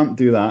 If you can't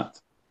do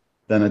that,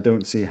 then I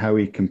don't see how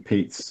he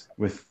competes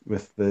with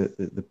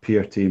the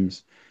peer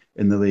teams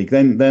in the league.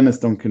 Then as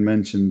Duncan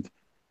mentioned,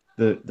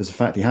 there's a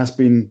fact he has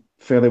been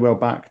fairly well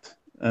backed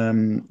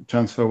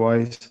transfer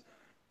wise.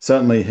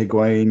 Certainly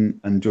Higuain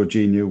and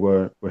Jorginho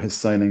were his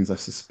signings. I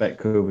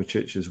suspect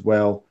Kovacic as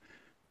well.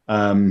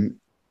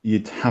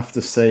 You'd have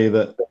to say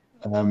that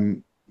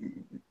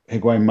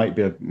Higuain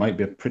might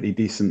be a pretty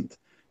decent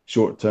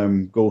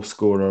short-term goal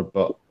scorer,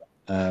 but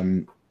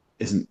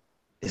isn't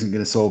going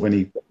to solve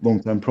any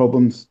long-term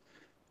problems.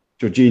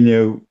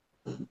 Jorginho,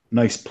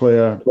 nice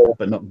player,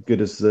 but not good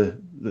as the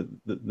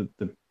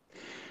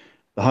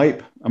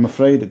hype, I'm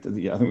afraid. I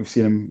think we've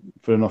seen him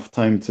for enough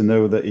time to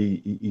know that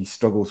he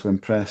struggles to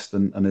impress,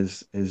 and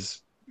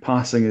his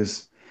passing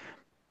is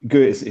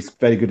good. It's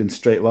very good in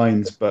straight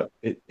lines, but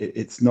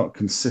it's not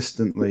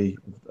consistently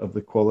of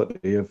the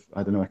quality of,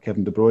 I don't know, a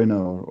Kevin De Bruyne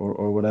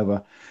or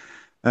whatever.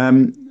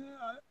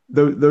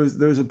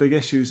 Those are big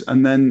issues,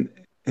 and then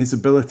his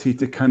ability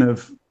to kind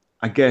of,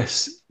 I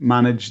guess,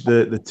 manage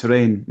the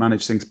terrain,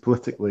 manage things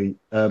politically.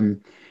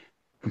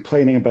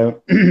 Complaining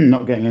about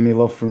not getting any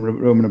love from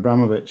Roman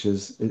Abramovich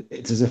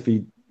it's as if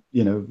he,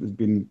 has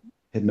been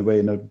hidden away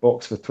in a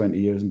box for 20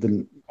 years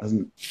and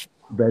hasn't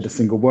read a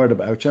single word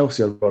about how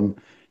Chelsea are run.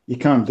 You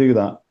can't do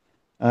that.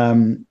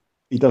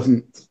 He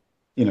doesn't,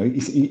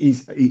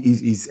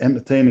 he's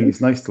entertaining.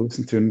 He's nice to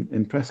listen to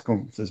in press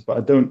conferences, but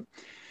I don't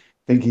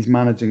think he's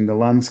managing the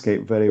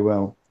landscape very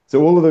well.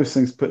 So all of those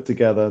things put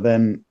together,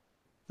 then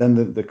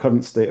then the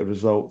current state of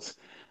results,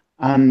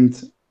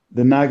 and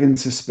the nagging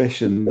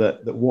suspicion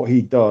that what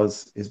he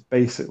does is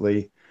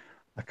basically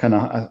a kind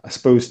of, I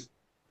suppose,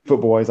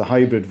 football-wise, a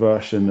hybrid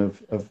version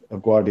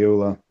of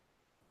Guardiola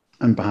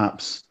and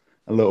perhaps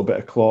a little bit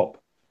of Klopp,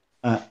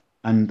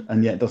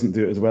 and yet doesn't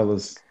do it as well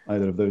as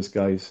either of those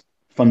guys.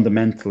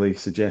 Fundamentally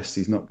suggests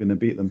he's not going to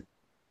beat them.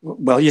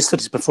 Well,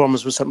 yesterday's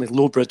performance was certainly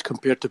lowbrow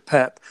compared to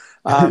Pep.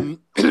 I mean,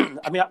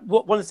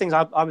 one of the things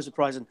I was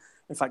surprised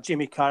in fact,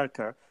 Jamie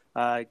Carragher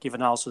gave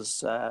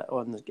analysis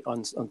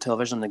on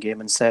television in the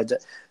game and said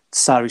that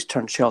Sarri's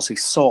turned Chelsea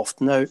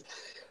soft. Now,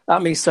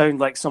 that may sound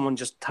like someone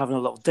just having a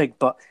little dig,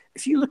 but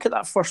if you look at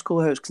that first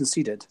goal, how it's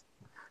conceded,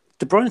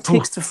 De Bruyne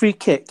takes the free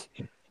kick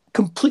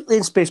completely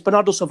in space.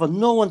 Bernardo Silva,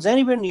 no one's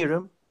anywhere near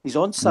him. He's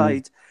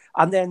onside.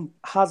 And then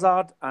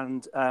Hazard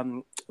and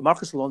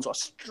Marcus Alonso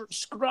are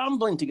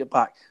scrambling to get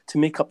back to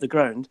make up the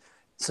ground.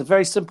 It's a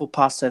very simple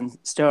pass in.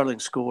 Sterling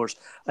scores,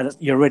 and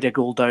you're already a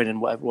goal down in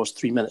whatever it was,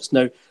 3 minutes.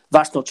 Now,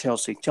 that's not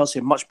Chelsea. Chelsea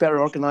are much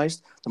better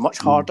organised. They're much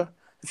harder,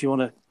 if you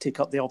want to take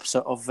up the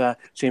opposite of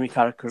Jamie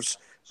Carragher's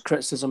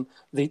criticism.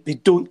 They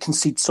don't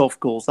concede soft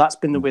goals. That's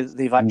been the way that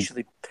they've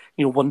actually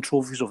won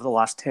trophies over the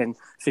last 10,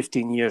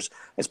 15 years.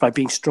 It's by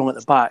being strong at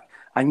the back.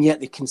 And yet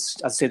they can,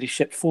 as I said, they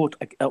shipped 4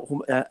 at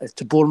home,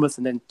 to Bournemouth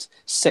and then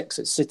 6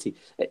 at City.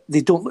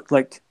 They don't look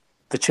like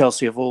the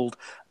Chelsea of old,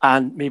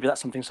 and maybe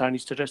that's something Sarri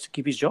needs to address to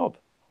keep his job.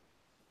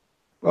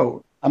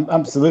 Well,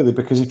 absolutely,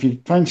 because if you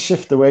try and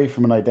shift away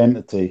from an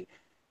identity,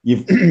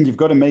 you've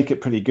got to make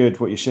it pretty good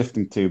what you're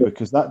shifting to,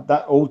 because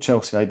that old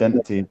Chelsea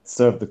identity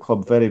served the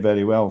club very,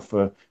 very well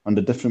for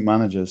under different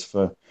managers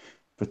for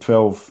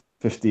 12,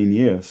 15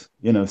 years.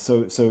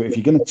 So if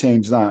you're going to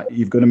change that,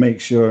 you've got to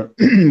make sure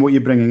what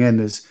you're bringing in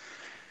is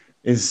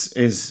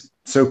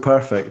so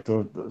perfect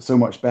or so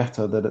much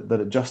better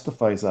that it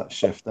justifies that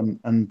shift.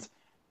 And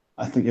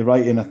I think you're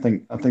right, and I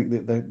think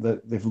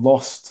that they've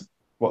lost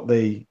what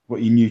you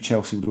knew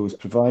Chelsea would always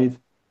provide,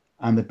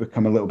 and they've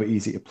become a little bit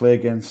easy to play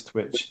against,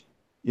 which,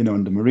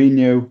 under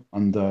Mourinho,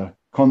 under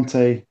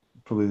Conte,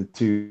 probably the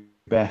two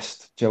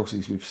best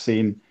Chelseas we've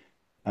seen.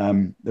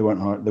 They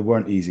weren't hard, they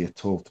weren't easy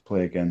at all to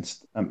play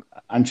against.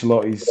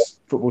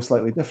 Ancelotti's football was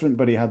slightly different,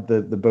 but he had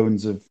the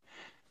bones of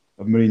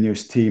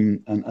Mourinho's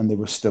team, and they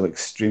were still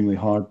extremely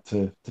hard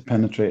to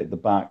penetrate at the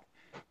back.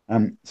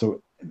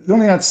 So the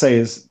only thing I'd say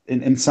is,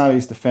 in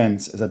Sarri's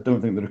defence, is I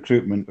don't think the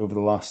recruitment over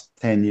the last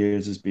 10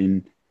 years has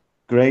been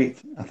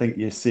great. I think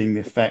you're seeing the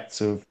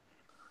effects of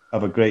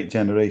a great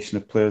generation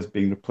of players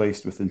being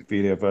replaced with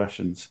inferior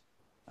versions.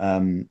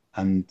 And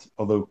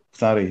although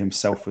Sarri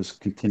himself has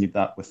continued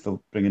that with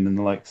bringing in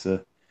the likes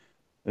of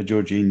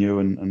Jorginho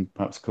and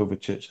perhaps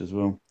Kovacic as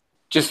well.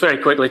 Just very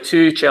quickly,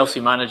 2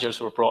 Chelsea managers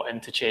were brought in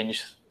to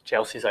change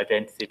Chelsea's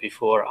identity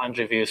before.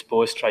 Andre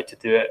Villas-Boas tried to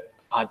do it,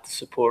 had the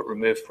support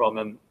removed from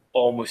him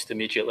almost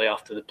immediately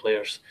after the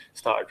players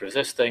started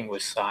resisting,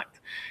 was sacked.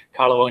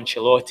 Carlo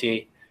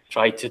Ancelotti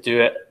tried to do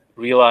it,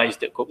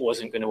 realised he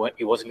wasn't going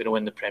to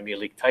win the Premier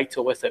League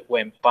title with it,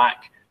 went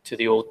back to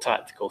the old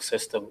tactical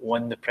system,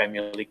 won the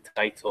Premier League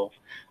title.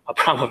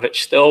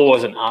 Abramovich still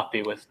wasn't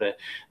happy with the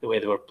way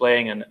they were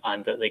playing,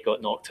 and that they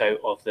got knocked out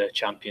of the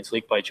Champions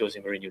League by Jose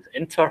Mourinho's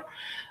Inter,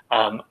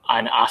 and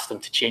asked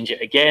him to change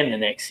it again the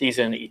next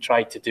season. He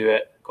tried to do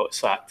it, got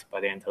sacked by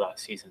the end of that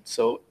season.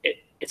 So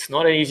it's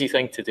not an easy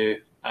thing to do.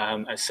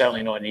 It's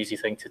certainly not an easy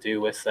thing to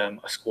do with a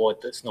squad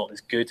that's not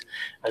as good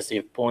as the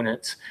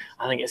opponents.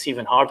 I think it's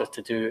even harder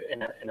to do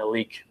in a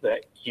league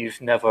that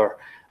you've never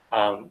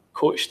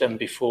coached in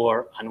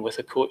before, and with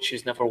a coach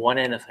who's never won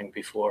anything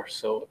before.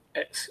 So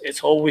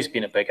it's always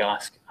been a big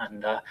ask,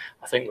 and I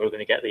think we're going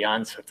to get the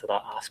answer to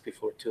that ask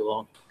before too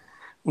long.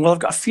 Well, I've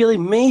got a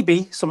feeling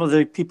maybe some of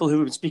the people who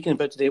we've been speaking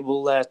about today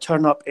will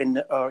turn up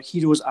in our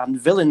heroes and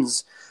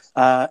villains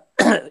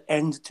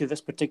end to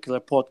this particular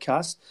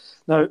podcast.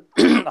 Now,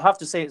 I have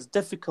to say it's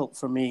difficult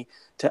for me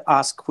to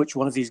ask which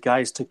one of these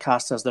guys to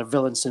cast as their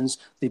villain, since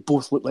they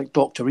both look like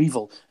Dr.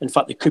 Evil. In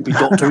fact, they could be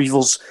Dr.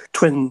 Evil's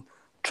twin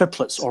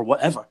triplets or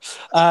whatever.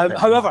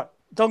 However,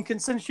 Duncan,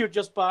 since you're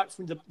just back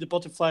from the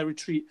butterfly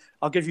retreat,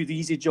 I'll give you the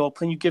easy job.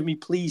 Can you give me,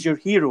 please, your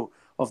hero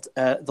of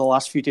the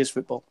last few days'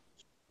 football?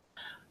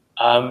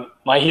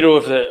 My hero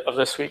of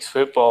this week's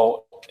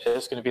football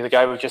is going to be the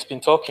guy we've just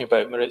been talking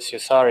about, Maurizio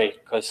Sarri,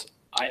 because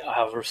I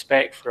have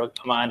respect for a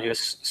man who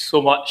has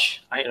so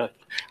much.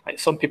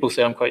 Some people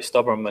say I'm quite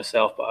stubborn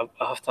myself, but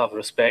I have to have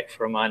respect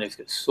for a man who's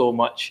got so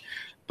much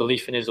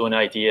belief in his own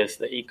ideas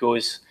that he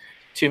goes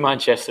to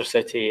Manchester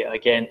City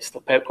against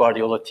a Pep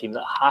Guardiola team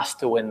that has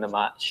to win the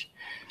match,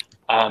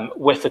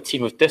 with a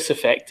team of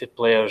disaffected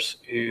players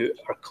who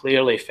are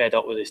clearly fed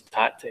up with his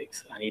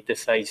tactics, and he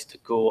decides to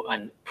go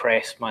and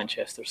press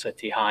Manchester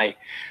City high,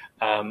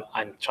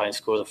 and try and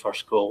score the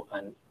first goal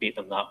and beat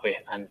them that way.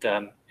 And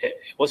it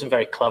wasn't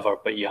very clever,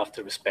 but you have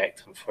to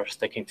respect him for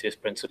sticking to his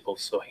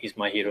principles. So he's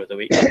my hero of the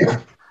week.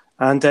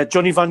 And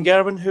Johnny Van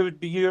Gerwen, who would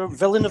be your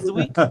villain of the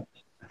week?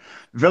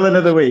 Villain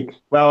of the week.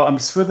 Well, I'm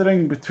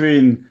swithering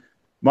between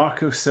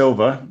Marco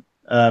Silva,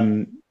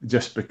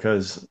 just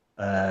because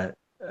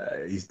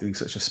he's doing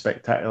such a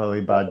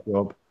spectacularly bad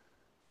job,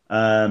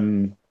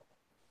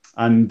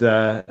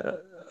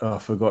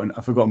 I've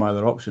forgotten my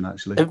other option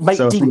actually.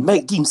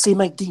 Mike Dean. Say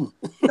Mike Dean.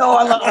 No,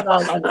 I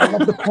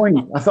love the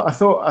point. I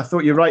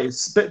thought you're right.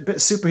 It's a bit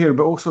superhero,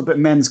 but also a bit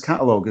men's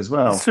catalogue as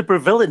well. Super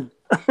villain.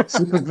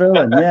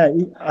 Yeah.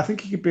 I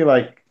think he could be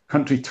like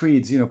Country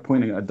Tweeds,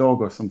 pointing at a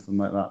dog or something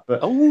like that.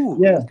 But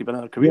that could be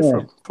another career for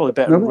him. Probably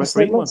better.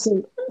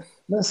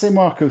 Let's say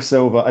Marco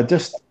Silva. I feel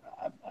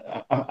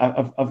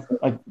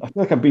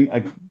like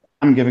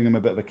I'm giving him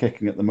a bit of a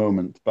kicking at the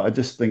moment, but I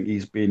just think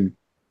he's been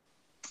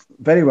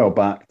very well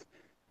backed.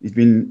 He's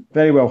been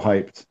very well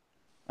hyped.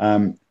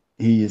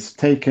 He's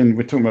taken.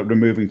 We're talking about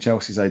removing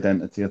Chelsea's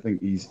identity. I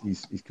think he's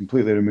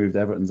completely removed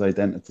Everton's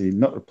identity,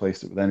 not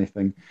replaced it with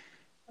anything.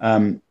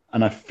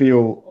 And I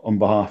feel, on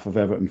behalf of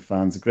Everton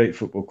fans, a great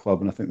football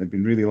club, and I think they've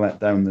been really let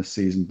down this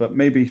season. But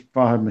maybe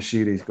Farhad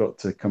Mashiri's got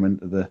to come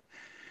into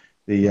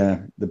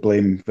the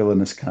blame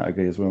villainous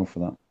category as well for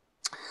that.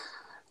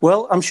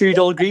 Well, I'm sure you'd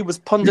all agree,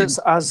 with pundits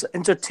as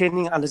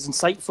entertaining and as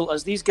insightful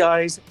as these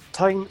guys,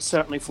 time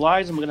certainly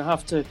flies, and we're going to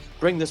have to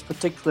bring this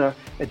particular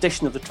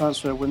edition of the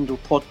Transfer Window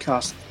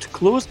podcast to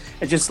close.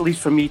 It just leaves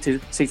for me to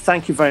say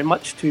thank you very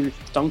much to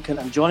Duncan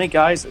and Johnny.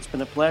 Guys, it's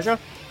been a pleasure.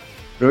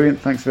 Brilliant,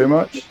 thanks very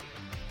much.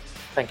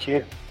 Thank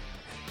you.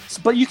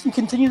 But you can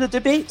continue the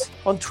debate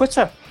on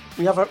Twitter.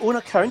 We have our own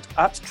account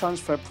at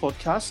Transfer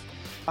Podcast,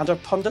 and our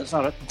pundits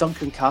are at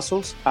Duncan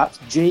Castles, at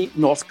J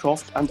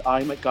Northcroft, and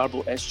I'm at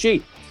Garbo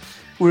SG.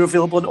 We're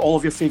available on all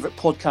of your favourite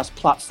podcast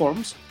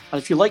platforms.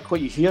 And if you like what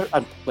you hear,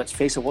 and let's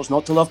face it, what's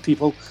not to love,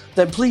 people,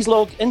 then please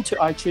log into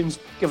iTunes,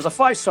 give us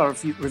a 5-star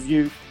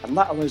review, and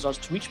that allows us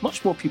to reach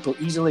much more people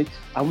easily,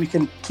 and we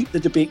can keep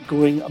the debate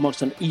going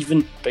amongst an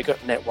even bigger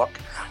network.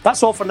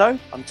 That's all for now.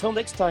 Until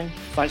next time,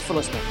 thanks for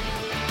listening.